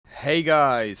Hey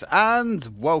guys, and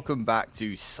welcome back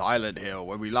to Silent Hill.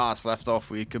 When we last left off,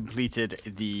 we completed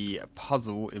the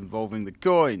puzzle involving the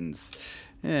coins.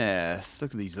 Yes,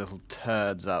 look at these little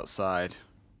turds outside.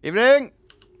 Evening!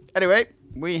 Anyway,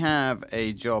 we have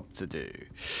a job to do.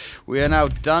 We are now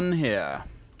done here,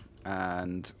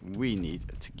 and we need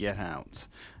to get out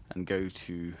and go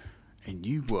to a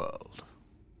new world.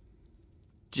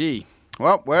 Gee,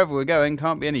 well, wherever we're going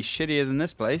can't be any shittier than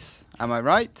this place. Am I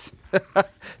right?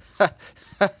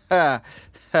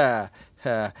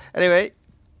 Anyway,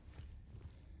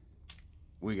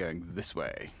 we're going this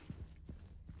way.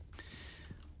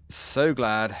 So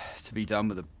glad to be done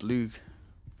with the Blue...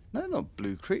 No, not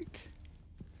Blue Creek.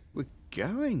 We're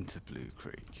going to Blue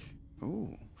Creek.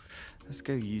 Ooh. Let's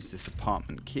go use this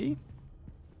apartment key.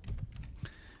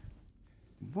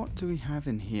 What do we have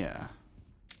in here?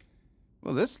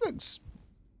 Well, this looks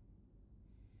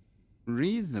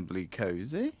reasonably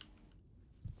cozy.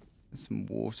 There's some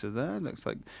water there. Looks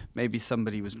like maybe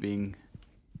somebody was being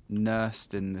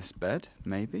nursed in this bed.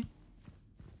 Maybe.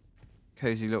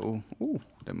 Cozy little... Ooh,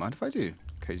 don't mind if I do.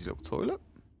 Cozy little toilet.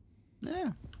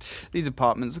 Yeah. These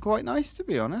apartments are quite nice, to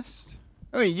be honest.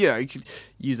 I mean, you know, you could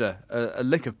use a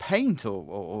lick of paint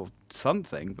or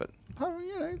something, but,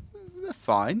 you know, they're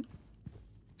fine.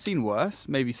 Seen worse.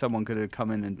 Maybe someone could have come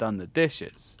in and done the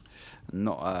dishes and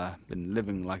not been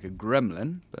living like a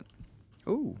gremlin, but...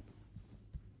 Ooh.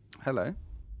 Hello.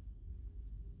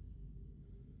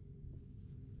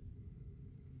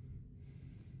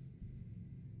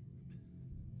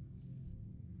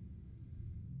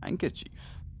 Handkerchief.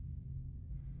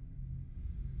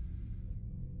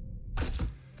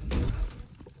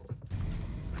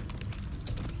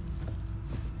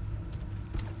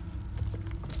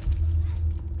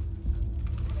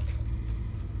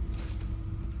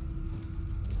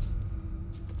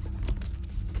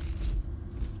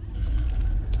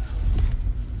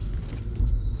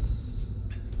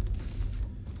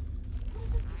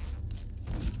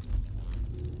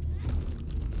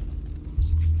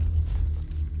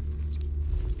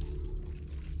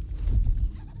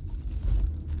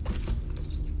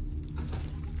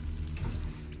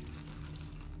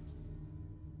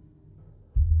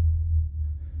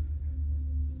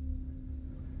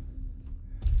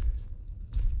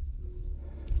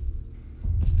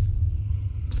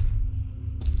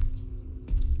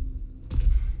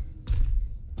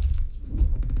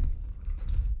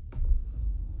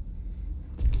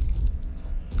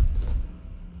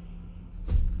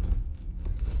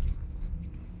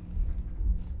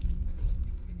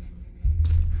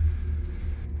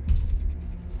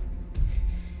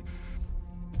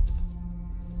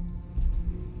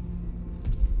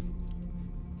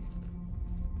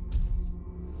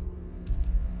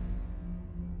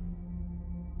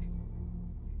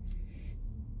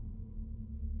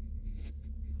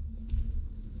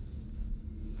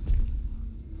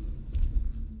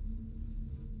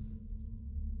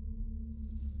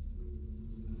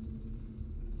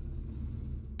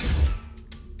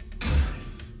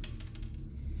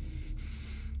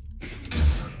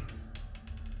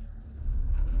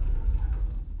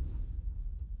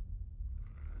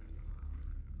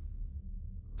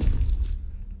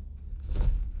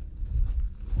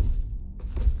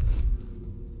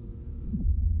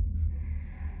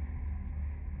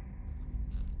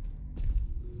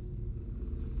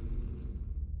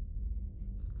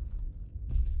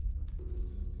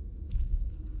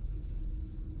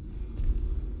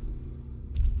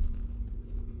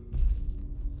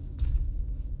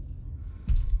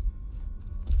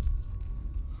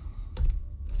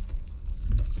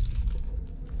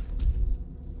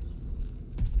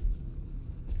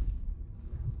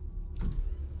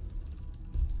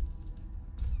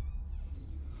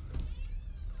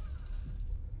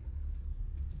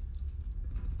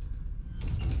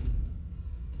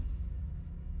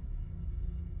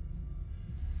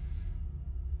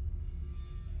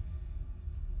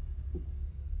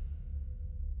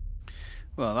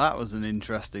 Well, that was an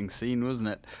interesting scene, wasn't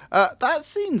it? That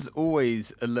scene's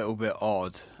always a little bit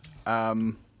odd. I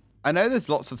know there's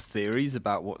lots of theories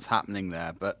about what's happening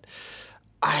there, but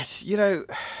I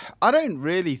don't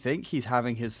really think he's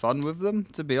having his fun with them,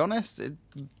 to be honest.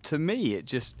 To me, it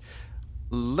just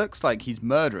looks like he's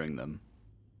murdering them.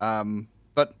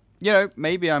 But, you know,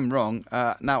 maybe I'm wrong.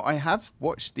 Now, I have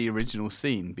watched the original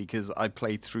scene because I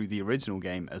played through the original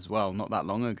game as well, not that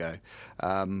long ago,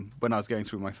 when I was going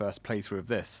through my first playthrough of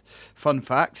this. Fun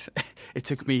fact, it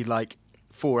took me like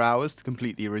 4 hours to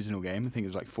complete the original game. I think it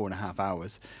was like 4.5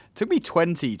 hours. It took me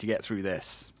 20 to get through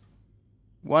this.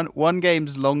 One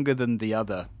game's longer than the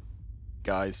other,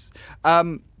 guys.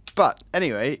 But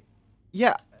anyway,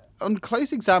 yeah, on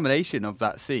close examination of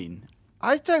that scene,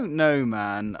 I don't know,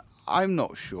 man. I'm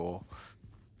not sure.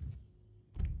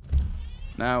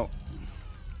 Now,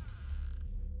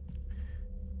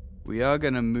 we are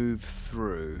going to move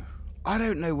through. I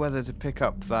don't know whether to pick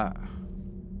up that.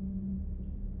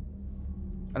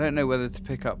 I don't know whether to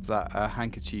pick up that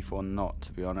handkerchief or not,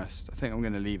 to be honest. I think I'm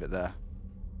going to leave it there.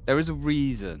 There is a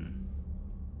reason.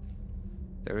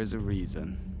 There is a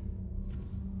reason.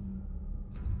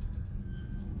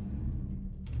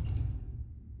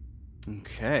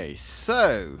 Okay,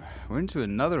 so we're into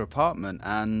another apartment,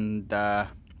 and yeah,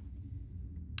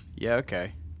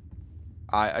 okay.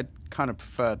 I kind of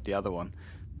preferred the other one.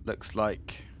 Looks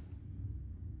like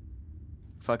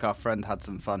our friend had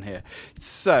some fun here.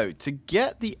 So to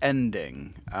get the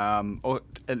ending, or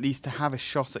at least to have a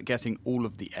shot at getting all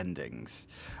of the endings,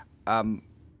 to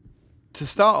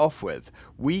start off with,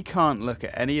 we can't look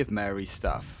at any of Mary's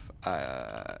stuff,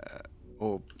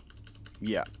 or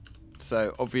yeah.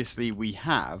 So obviously we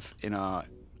have in our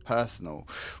personal,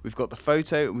 we've got the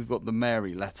photo and we've got the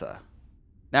Mary letter.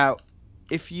 Now,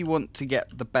 if you want to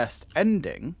get the best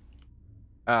ending,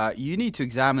 you need to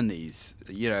examine these,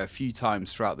 a few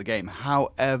times throughout the game.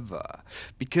 However,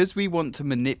 because we want to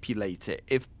manipulate it,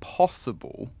 if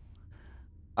possible,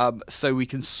 so we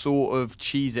can sort of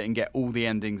cheese it and get all the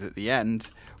endings at the end,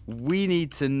 we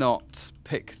need to not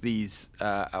pick these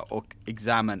or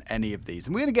examine any of these.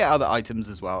 And we're going to get other items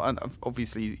as well. And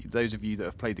obviously, those of you that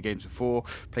have played the games before,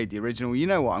 played the original, you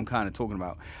know what I'm kind of talking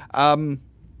about.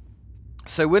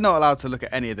 So we're not allowed to look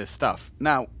at any of this stuff.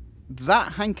 Now,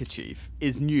 that handkerchief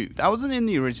is new. That wasn't in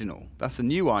the original. That's a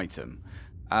new item.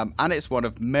 And it's one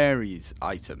of Mary's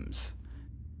items.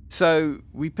 So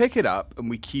we pick it up and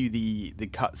we cue the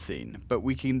cutscene, but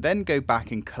we can then go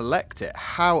back and collect it.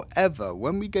 However,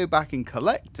 when we go back and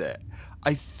collect it,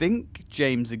 I think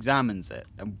James examines it,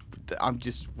 and I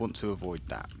just want to avoid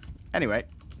that. Anyway,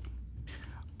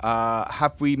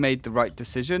 have we made the right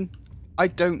decision? I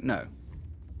don't know.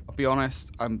 I'll be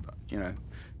honest.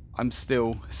 I'm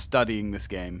still studying this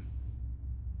game.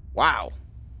 Wow.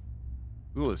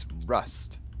 All this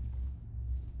rust.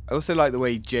 I also like the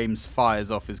way James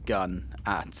fires off his gun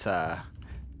at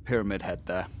Pyramid Head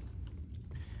there.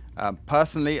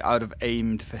 Personally, I would have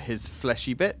aimed for his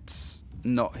fleshy bits,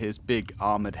 not his big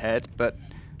armoured head, but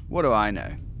what do I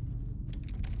know?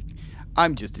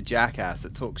 I'm just a jackass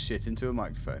that talks shit into a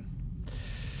microphone.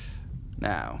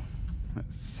 Now,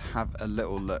 let's have a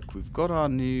little look. We've got our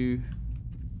new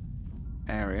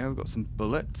area. We've got some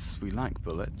bullets. We like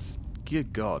bullets.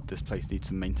 Good God, this place needs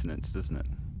some maintenance, doesn't it?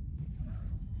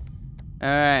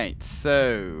 Alright,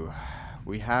 so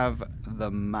we have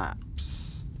the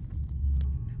maps.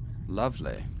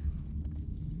 Lovely.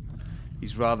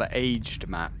 These rather aged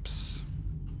maps.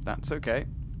 That's okay.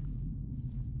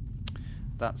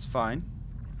 That's fine.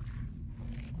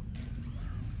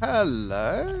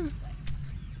 Hello?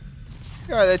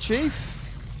 You alright there,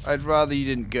 Chief? I'd rather you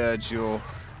didn't gurge your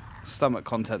stomach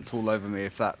contents all over me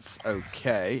if that's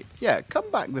okay. Yeah, come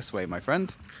back this way, my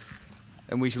friend.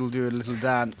 And we shall do a little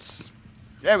dance.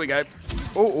 There we go.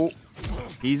 Oh,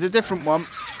 he's a different one.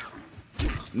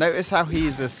 Notice how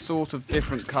he's a sort of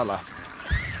different colour.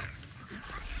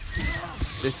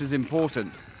 This is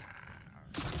important.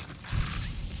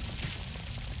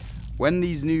 When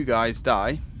these new guys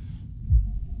die,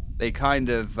 they kind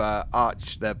of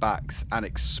arch their backs and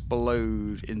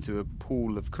explode into a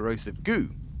pool of corrosive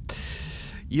goo.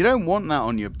 You don't want that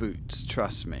on your boots,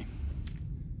 trust me.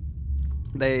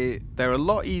 They're a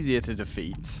lot easier to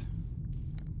defeat.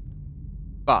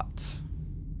 But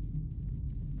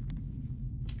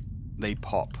they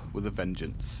pop with a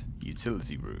vengeance.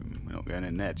 Utility room. We're not going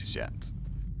in there just yet.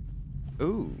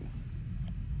 Ooh.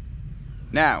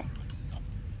 Now,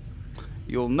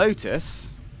 you'll notice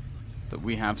that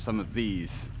we have some of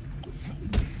these.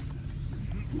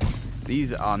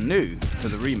 These are new to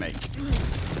the remake.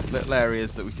 Little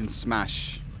areas that we can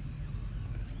smash.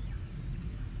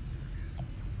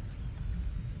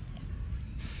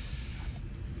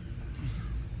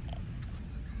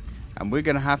 And we're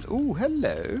going to have to... Ooh,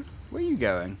 hello. Where are you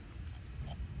going?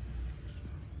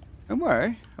 Don't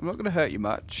worry. I'm not going to hurt you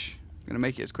much. I'm going to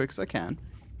make it as quick as I can.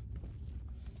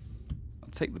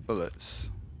 I'll take the bullets.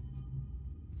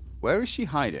 Where is she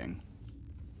hiding?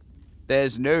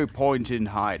 There's no point in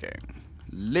hiding.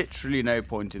 Literally no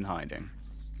point in hiding.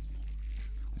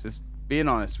 Just being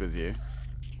honest with you.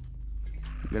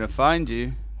 I'm going to find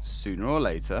you sooner or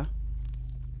later.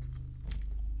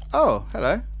 Oh,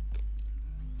 hello.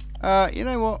 You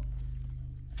know what?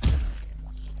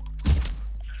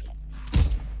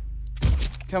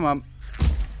 Come on.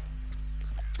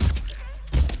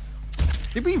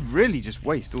 Did we really just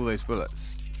waste all those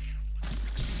bullets?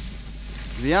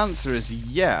 The answer is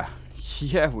yeah.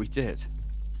 Yeah, we did.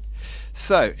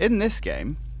 So, in this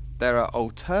game, there are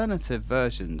alternative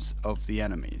versions of the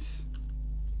enemies.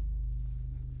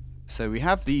 So we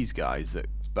have these guys that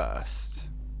burst.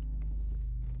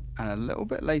 And a little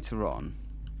bit later on,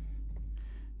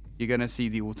 you're going to see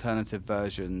the alternative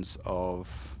versions of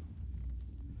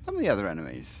some of the other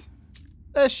enemies.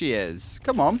 There she is.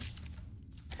 Come on.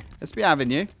 Let's be having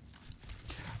you.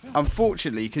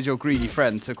 Unfortunately, because your greedy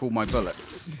friend took all my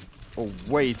bullets, or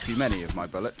way too many of my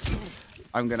bullets,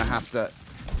 I'm going to have to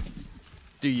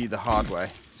do you the hard way.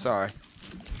 Sorry.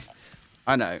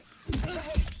 I know.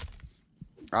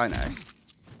 I know.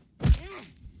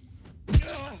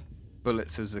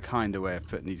 Bullets is a kinder way of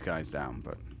putting these guys down,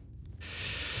 but...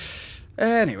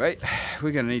 Anyway,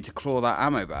 we're going to need to claw that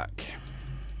ammo back.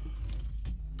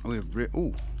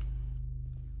 Ooh.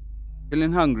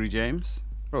 Feeling hungry, James?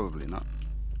 Probably not.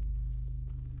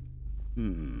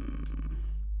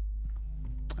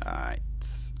 Alright,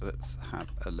 let's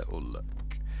have a little look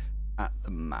at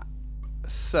the map.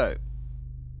 So,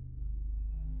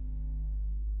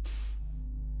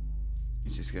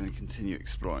 we're just going to continue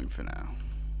exploring for now.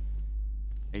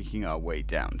 Making our way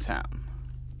downtown.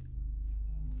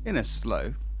 In a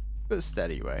slow, but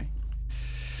steady way.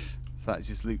 So that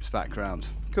just loops back around.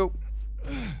 Cool.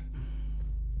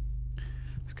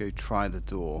 Let's go try the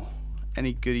door.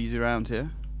 Any goodies around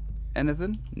here?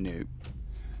 Anything? Nope.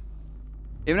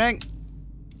 Evening.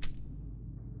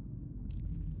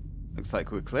 Looks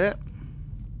like we're clear.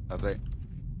 Lovely.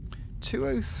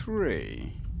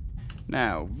 203.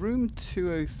 Now, room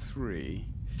 203.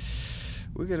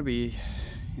 We're going to be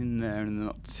in there in the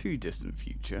not too distant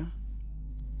future.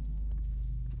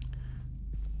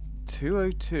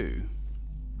 202.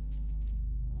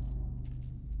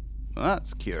 Well,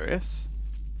 that's curious.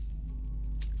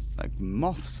 Like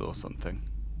moths or something.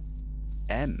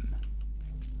 M.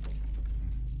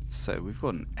 So we've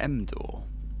got an M door.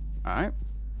 Alright.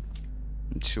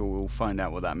 I'm sure we'll find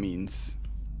out what that means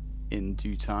in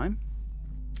due time.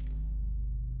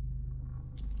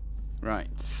 Right.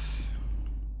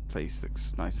 Place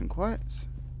looks nice and quiet.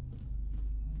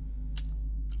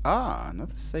 Ah,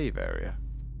 another save area.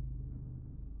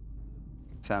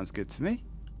 Sounds good to me.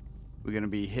 We're going to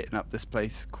be hitting up this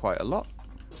place quite a lot.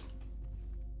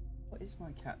 What is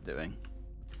my cat doing?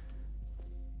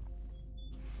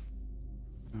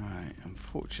 Alright,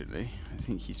 unfortunately, I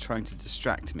think he's trying to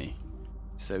distract me.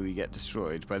 So we get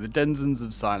destroyed by the denizens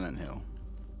of Silent Hill.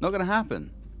 Not going to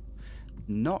happen.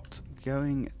 Not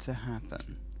going to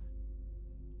happen.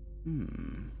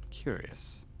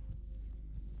 Curious.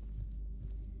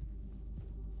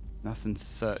 Nothing to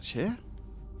search here.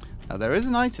 Now there is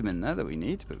an item in there that we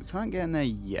need, but we can't get in there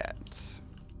yet.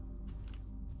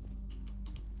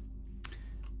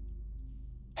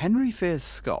 Henry fears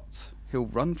Scott. He'll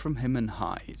run from him and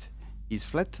hide. He's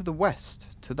fled to the west,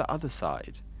 to the other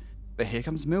side. But here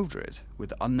comes Mildred,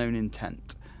 with unknown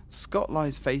intent. Scott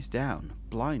lies face down,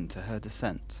 blind to her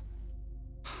descent.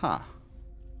 Huh.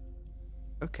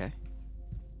 Okay.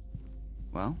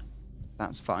 Well,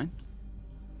 that's fine.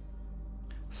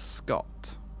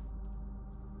 Scott.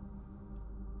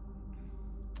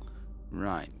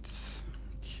 Right.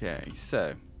 Okay,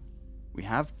 so we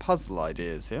have puzzle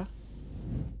ideas here.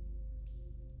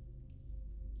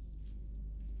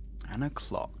 And a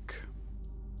clock.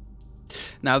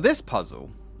 Now this puzzle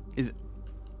is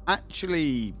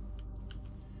actually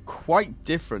quite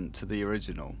different to the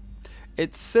original.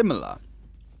 It's similar,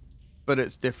 but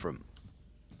it's different.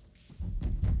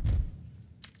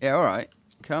 Yeah, alright.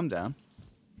 Calm down.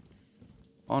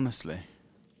 Honestly.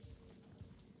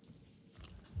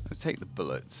 Let's take the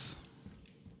bullets.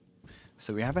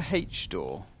 So we have a H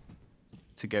door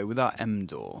to go with our M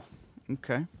door.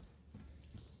 Okay.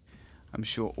 I'm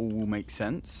sure all will make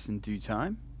sense in due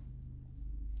time.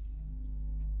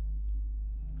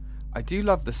 I do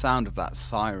love the sound of that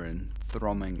siren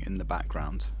thrumming in the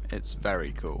background. It's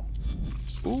very cool.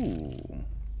 Ooh.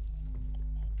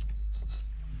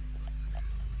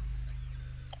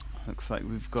 Looks like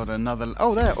we've got another...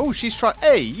 Oh, there. Oh, she's trying...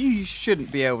 Hey, you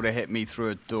shouldn't be able to hit me through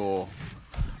a door.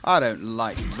 I don't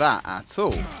like that at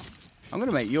all. I'm going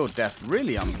to make your death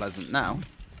really unpleasant now.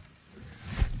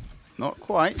 Not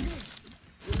quite.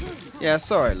 Yeah,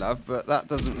 sorry, love, but that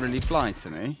doesn't really fly to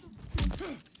me.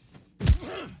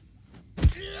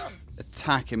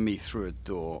 Attacking me through a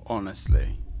door,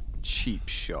 honestly. Cheap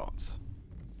shot.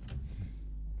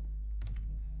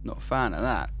 Not a fan of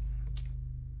that.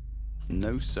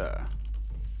 No, sir.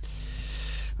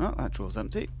 Oh, that drawer's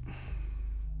empty.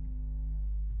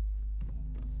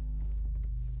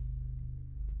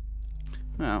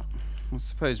 Well, I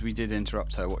suppose we did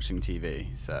interrupt her watching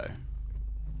TV, so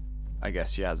I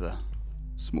guess she has a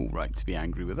small right to be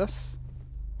angry with us.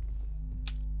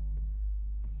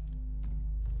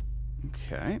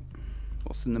 Okay.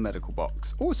 What's in the medical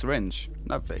box? Oh, a syringe.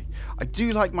 Lovely. I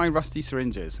do like my rusty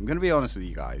syringes. I'm going to be honest with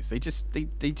you guys. They just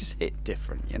hit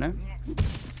different, you know?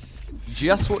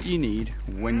 Just what you need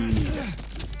when you need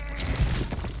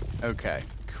it. Okay,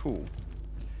 cool.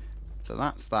 So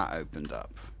that's that opened up.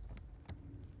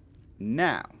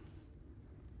 Now,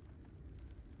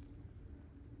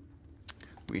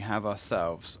 we have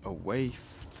ourselves a way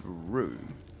through.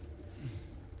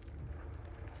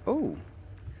 Oh.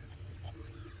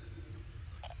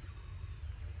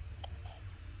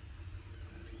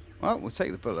 Well, we'll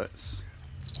take the bullets.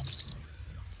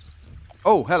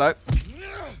 Oh, hello.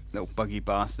 Little buggy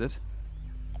bastard. Is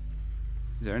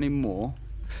there any more?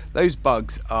 Those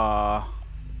bugs are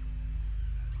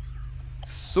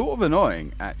sort of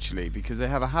annoying, actually, because they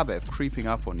have a habit of creeping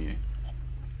up on you.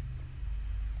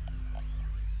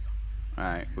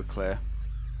 Alright, we're clear.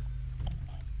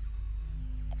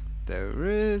 There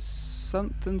is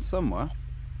something somewhere.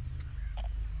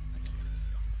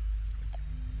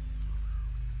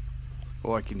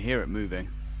 Oh, I can hear it moving.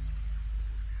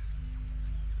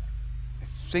 I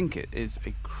think it is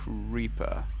a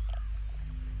creeper.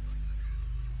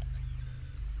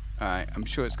 Alright, I'm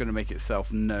sure it's going to make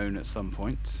itself known at some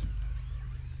point.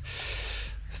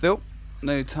 Still,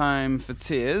 no time for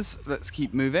tears. Let's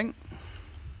keep moving.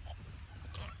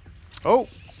 Oh,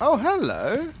 oh,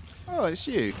 hello. Oh, it's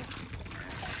you.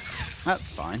 That's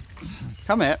fine.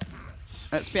 Come here.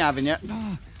 Let's be having you.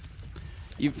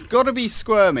 You've got to be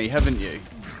squirmy, haven't you?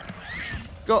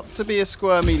 Got to be a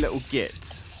squirmy little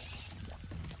git.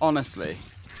 Honestly.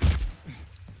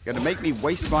 Gonna make me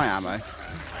waste my ammo.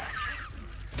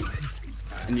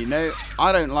 And you know,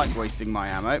 I don't like wasting my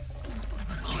ammo.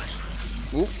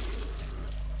 Ooh.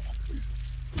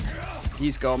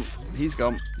 He's gone. He's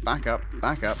gone. Back up.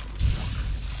 Back up.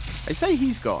 They say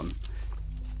he's gone.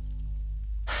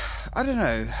 I don't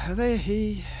know. Are they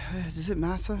he? Does it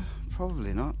matter?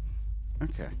 Probably not.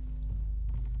 Okay.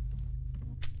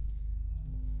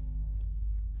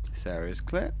 This area is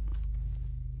clear.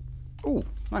 Oh,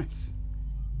 nice.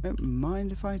 Don't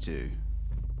mind if I do.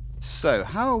 So,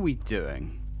 how are we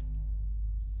doing?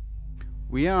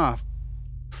 We are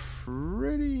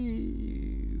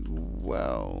pretty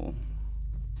well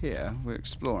here. We're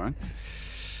exploring.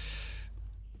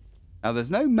 Now,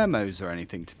 there's no memos or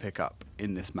anything to pick up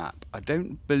in this map. I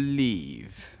don't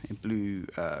believe in Blue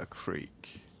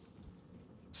Creek.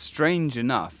 Strange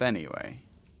enough, anyway.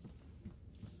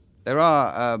 There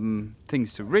are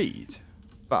things to read,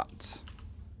 but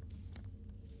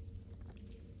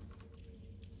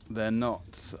they're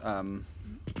not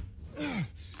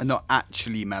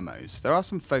actually memos. There are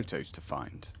some photos to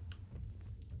find,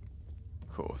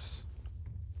 of course.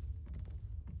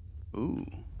 Ooh,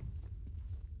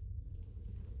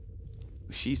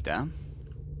 she's down.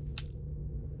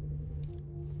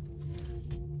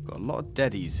 Got a lot of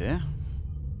deadies here.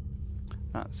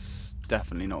 That's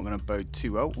definitely not going to bode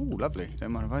too well. Ooh, lovely.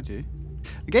 Don't mind if I do.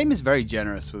 The game is very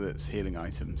generous with its healing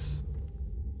items.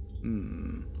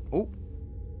 Oh.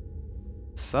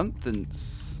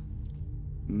 Something's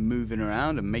moving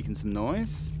around and making some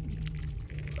noise.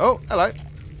 Oh, hello.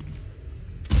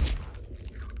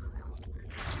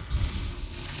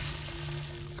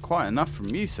 It's quite enough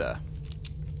from you, sir.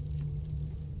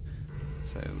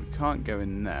 So we can't go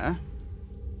in there.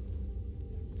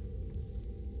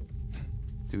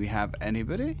 Do we have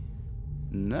anybody?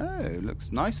 No,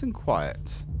 looks nice and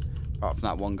quiet. Apart from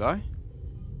that one guy.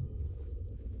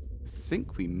 I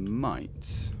think we might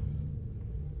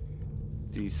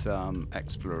do some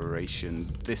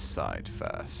exploration this side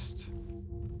first.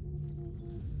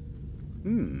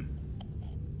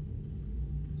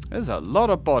 There's a lot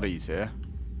of bodies here.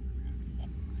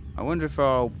 I wonder if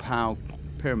our old pal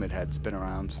Pyramid Head's been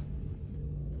around.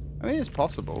 I mean, it's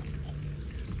possible.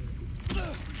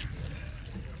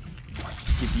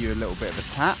 Give you a little bit of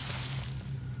a tap.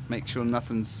 Make sure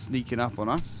nothing's sneaking up on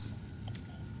us.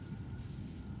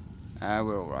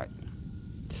 We're alright.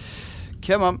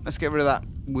 Come on, let's get rid of that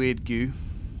weird goo.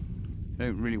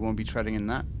 Don't really want to be treading in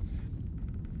that.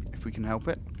 If we can help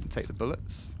it. Take the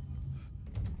bullets.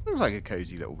 Looks like a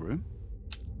cozy little room.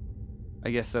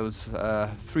 I guess there was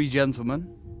 3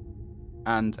 gentlemen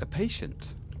and a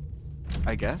patient.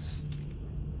 I guess.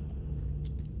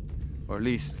 Or at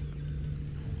least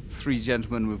 3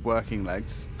 gentlemen with working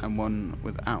legs and 1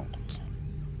 without.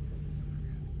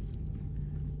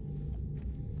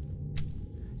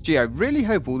 Gee, I really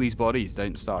hope all these bodies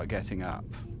don't start getting up.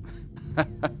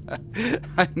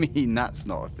 I mean, that's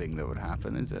not a thing that would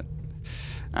happen, is it?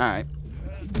 Alright.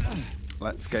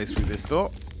 Let's go through this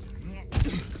door.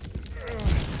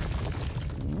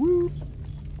 Woo!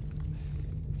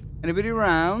 Anybody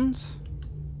around?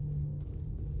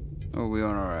 Or are we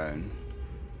on our own?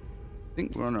 I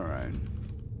think we're on our own.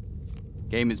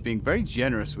 Game is being very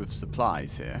generous with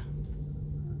supplies here.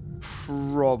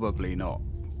 Probably not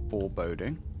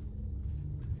foreboding.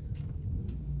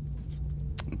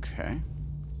 Okay.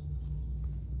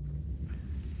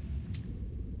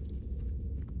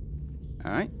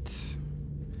 Alright.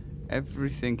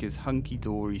 Everything is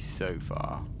hunky-dory so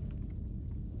far.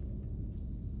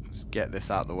 Let's get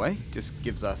this out of the way. Just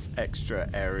gives us extra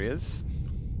areas.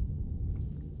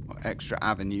 Or extra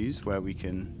avenues where we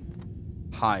can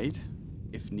hide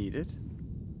if needed.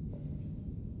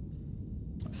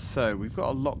 So, we've got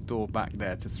a locked door back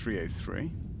there to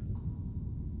 303.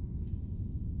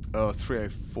 Oh,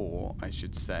 304, I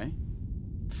should say.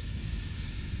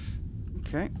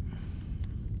 Okay.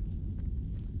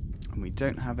 And we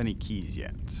don't have any keys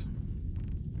yet.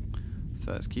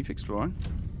 So let's keep exploring.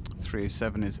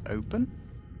 307 is open.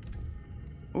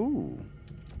 Ooh.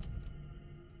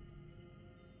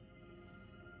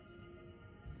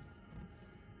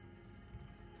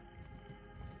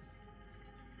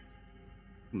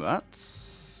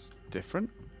 That's different.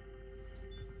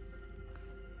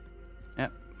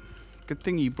 Yep. Good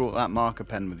thing you brought that marker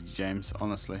pen with you, James,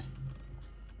 honestly.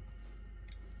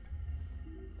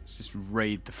 Let's just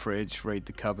raid the fridge, raid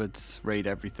the cupboards, raid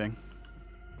everything.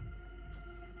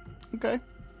 Okay.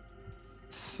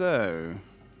 So,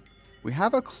 we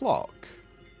have a clock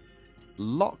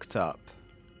locked up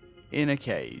in a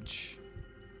cage.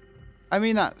 I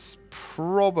mean, that's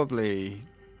probably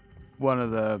one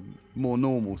of the more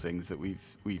normal things that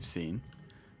we've seen,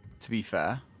 to be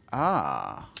fair.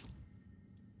 Ah.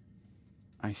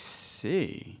 I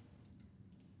see.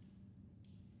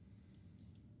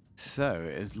 So,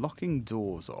 it is locking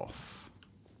doors off.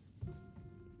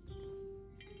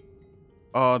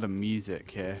 Oh, the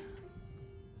music here.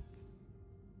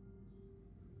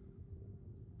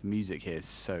 The music here is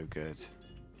so good.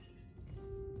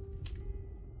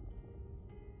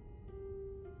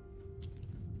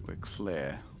 We're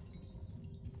clear.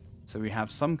 So we have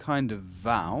some kind of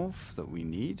valve that we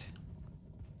need.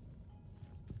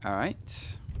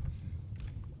 Alright.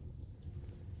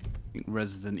 I think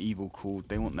Resident Evil called.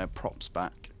 They want their props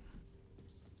back.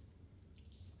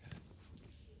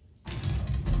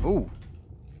 Ooh.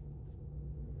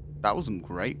 That wasn't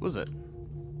great, was it?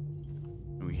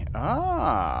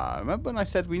 Remember when I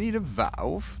said we need a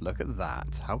valve? Look at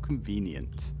that. How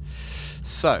convenient.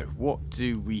 So, what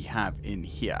do we have in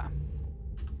here?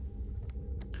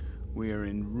 We are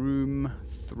in room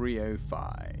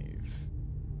 305.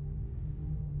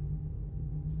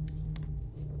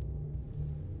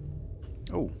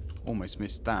 Oh, almost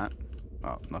missed that.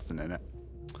 Oh, nothing in it.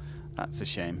 That's a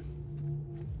shame.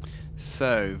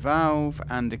 So, valve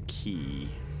and a key.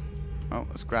 Oh,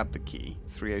 let's grab the key.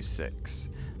 306.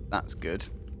 That's good.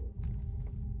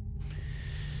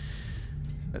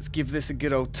 Let's give this a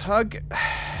good old tug.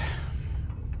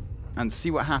 And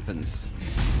see what happens.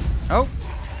 Oh!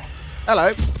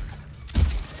 Hello!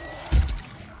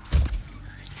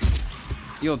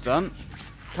 You're done.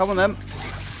 Come on then.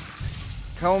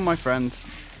 Come on, my friend.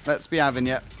 Let's be having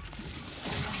you.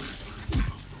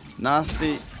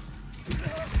 Nasty.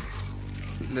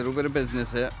 Little bit of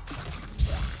business here.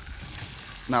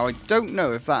 Now, I don't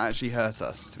know if that actually hurt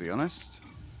us, to be honest.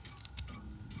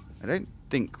 I don't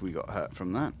think we got hurt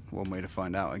from that. One way to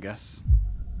find out, I guess.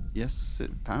 Yes,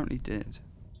 it apparently did.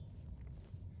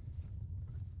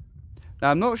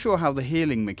 Now, I'm not sure how the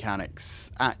healing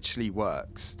mechanics actually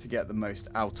works to get the most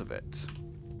out of it.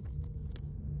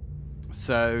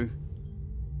 So,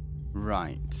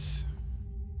 right.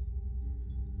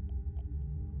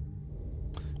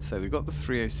 So, we've got the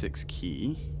 306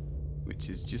 key, which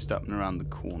is just up and around the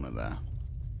corner there.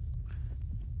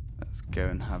 Let's go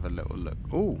and have a little look.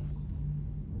 Oh!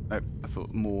 Oh, I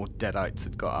thought more deadites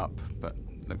had got up, but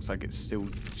looks like it's still...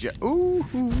 Ooh!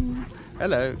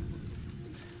 Hello.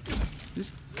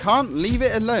 Just can't leave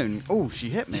it alone. Oh, she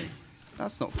hit me.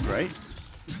 That's not great.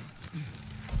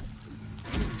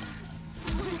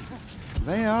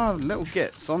 They are little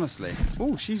gits, honestly.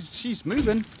 Oh, she's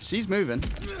moving. She's moving.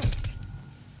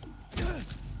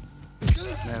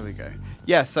 There we go.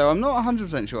 Yeah, so I'm not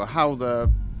 100% sure how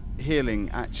the healing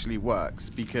actually works,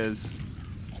 because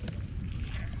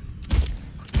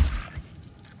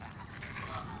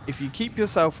if you keep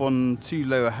yourself on too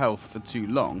low a health for too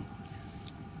long,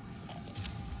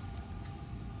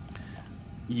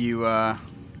 you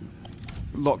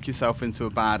lock yourself into a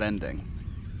bad ending.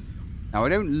 Now, I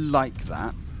don't like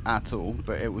that at all,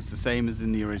 but it was the same as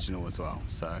in the original as well,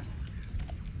 so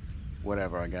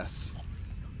whatever, I guess.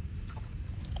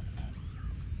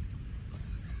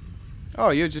 Oh,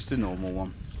 you're just a normal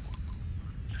one.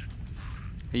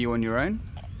 Are you on your own?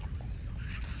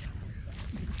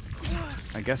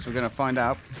 I guess we're going to find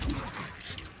out.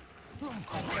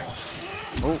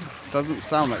 Oh, doesn't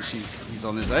sound like he's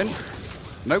on his own.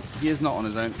 Nope, he is not on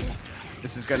his own.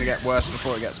 This is going to get worse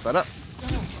before it gets better.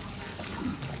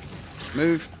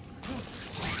 Move.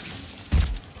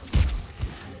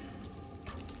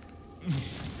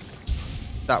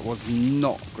 That was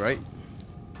not great.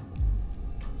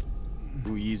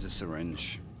 We'll use a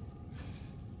syringe.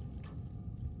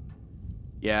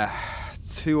 Yeah,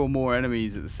 2 or more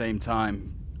enemies at the same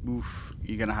time. Oof,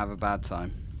 you're going to have a bad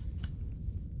time.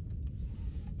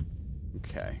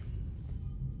 Okay.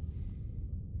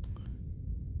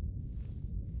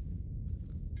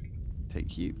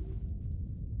 Take you.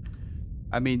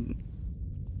 I mean,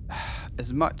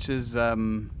 as much as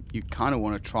you kind of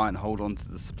want to try and hold on to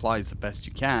the supplies the best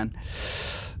you can,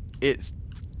 it's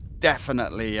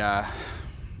definitely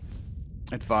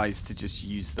advised to just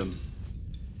use them.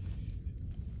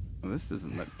 Well, this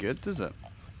doesn't look good, does it?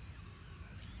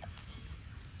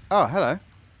 Oh, hello.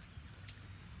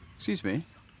 Excuse me.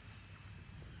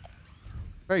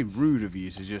 Very rude of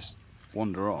you to just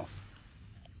wander off.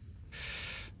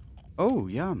 Oh,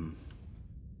 yum.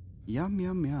 Yum,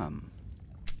 yum, yum.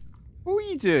 What are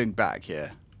you doing back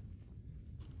here?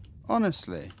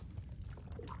 Honestly.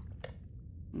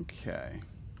 Okay.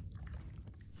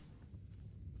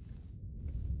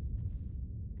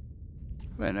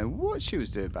 I don't know what she was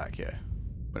doing back here.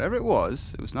 Whatever it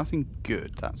was nothing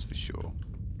good, that's for sure.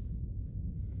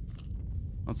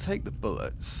 I'll take the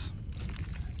bullets.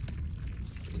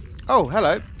 Oh,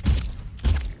 hello.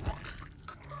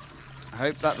 I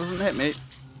hope that doesn't hit me.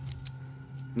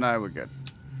 No, we're good.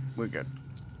 We're good.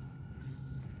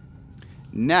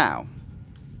 Now,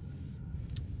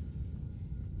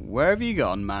 where have you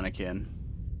gone, mannequin?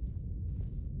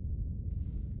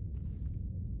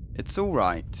 It's all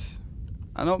right.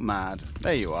 I'm not mad.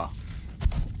 There you are.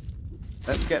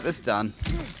 Let's get this done.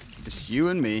 Just you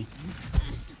and me.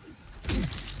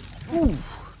 Ooh,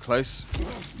 close.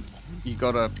 You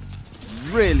gotta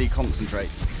really concentrate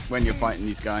when you're fighting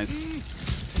these guys.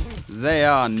 They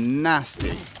are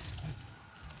nasty.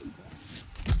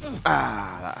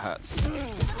 Ah, that hurts.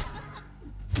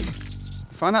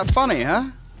 Find that funny, huh?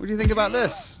 What do you think about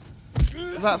this?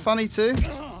 Is that funny too?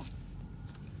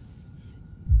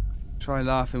 Try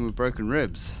laughing with broken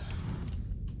ribs.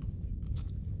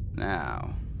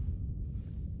 Now,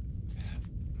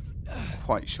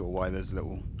 quite sure why there's a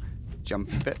little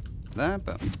jumpy bit there,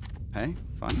 but hey,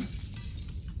 fine.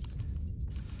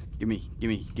 Gimme,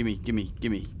 gimme, gimme, gimme,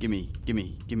 gimme, gimme,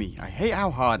 gimme, gimme. I hate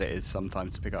how hard it is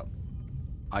sometimes to pick up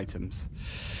items.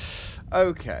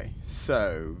 Okay,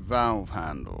 so valve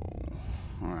handle.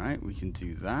 Alright, we can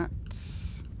do that.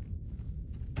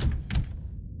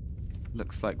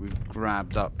 Looks like we've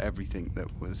grabbed up everything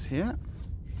that was here.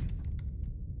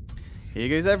 Here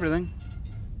goes everything.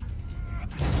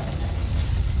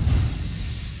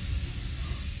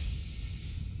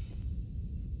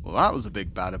 Well, that was a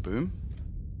big bada boom.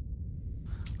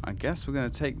 I guess we're going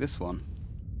to take this one.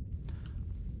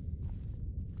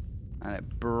 And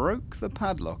it broke the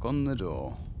padlock on the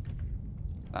door.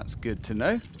 That's good to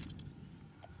know.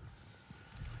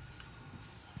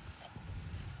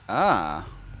 Ah.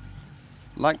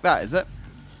 Like that, is it?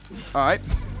 Alright.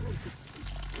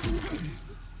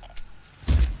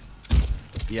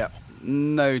 Yep.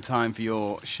 No time for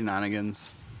your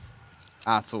shenanigans.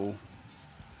 At all.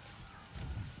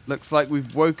 Looks like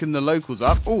we've woken the locals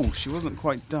up. Oh, she wasn't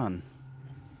quite done.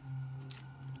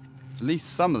 At least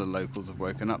some of the locals have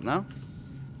woken up now.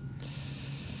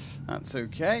 That's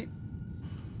okay.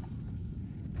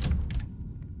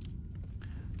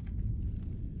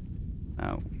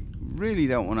 Now, really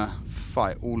don't want to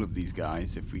fight all of these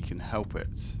guys if we can help it.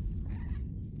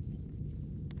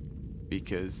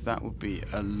 Because that would be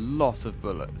a lot of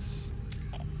bullets.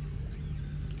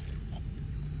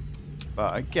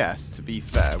 But I guess, to be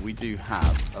fair, we do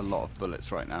have a lot of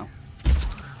bullets right now.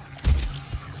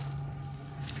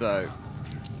 So,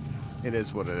 it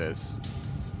is what it is.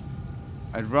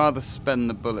 I'd rather spend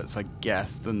the bullets, I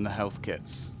guess, than the health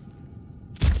kits.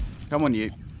 Come on,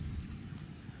 you.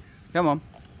 Come on.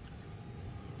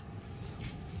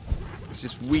 Let's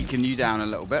just weaken you down a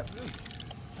little bit.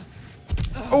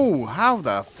 Oh, how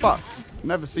the fuck?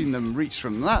 Never seen them reach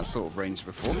from that sort of range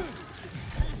before.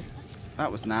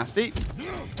 That was nasty.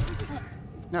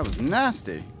 That was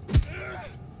nasty.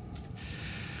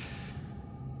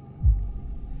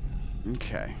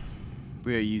 Okay.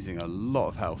 We are using a lot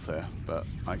of health here, but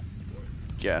I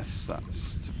guess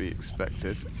that's to be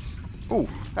expected. Oh,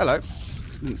 hello.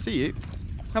 Didn't see you.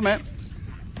 Come here.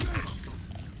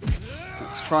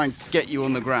 Let's try and get you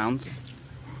on the ground.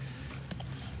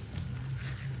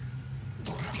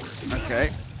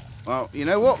 Okay. Well, you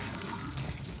know what?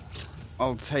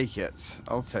 I'll take it.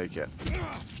 I'll take it.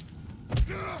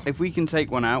 If we can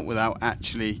take one out without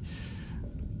actually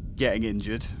getting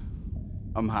injured,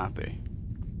 I'm happy.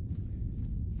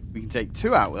 We can take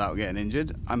two out without getting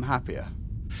injured, I'm happier.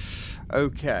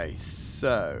 Okay,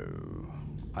 so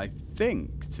I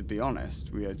think, to be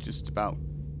honest, we are just about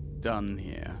done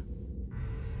here.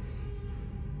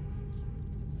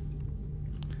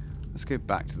 Let's go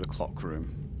back to the clock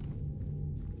room.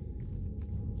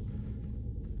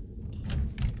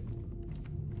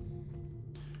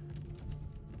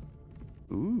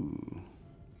 Ooh,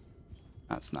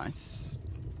 that's nice.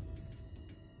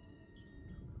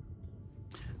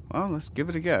 Well, let's give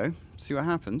it a go. See what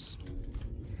happens.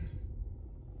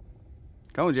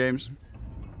 Come on, James.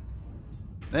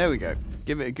 There we go.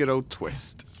 Give it a good old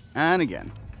twist. And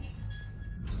again.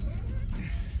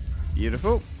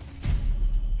 Beautiful.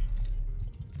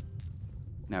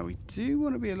 Now, we do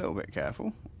want to be a little bit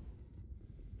careful.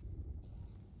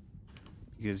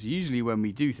 Because usually when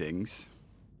we do things,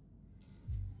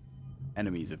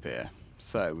 enemies appear.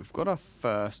 So, we've got our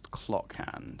first clock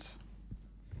hand.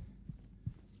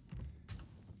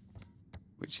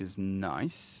 Which is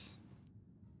nice.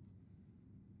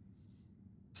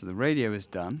 So the radio is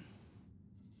done.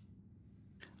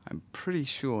 I'm pretty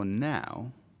sure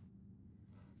now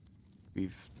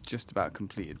we've just about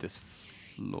completed this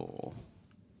floor.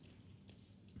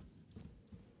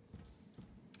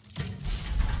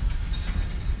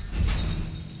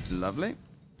 Lovely.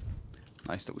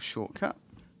 Nice little shortcut.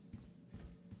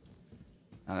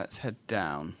 Now let's head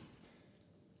down.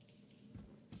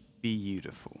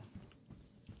 Beautiful.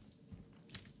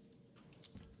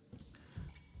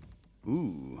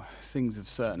 Ooh, things have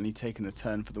certainly taken a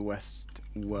turn for the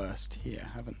worst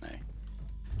here, haven't they?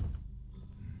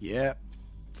 Yeah,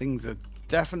 things are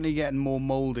definitely getting more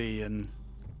moldy and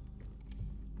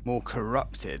more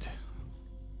corrupted.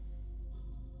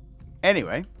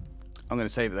 Anyway, I'm going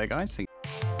to save it there, guys.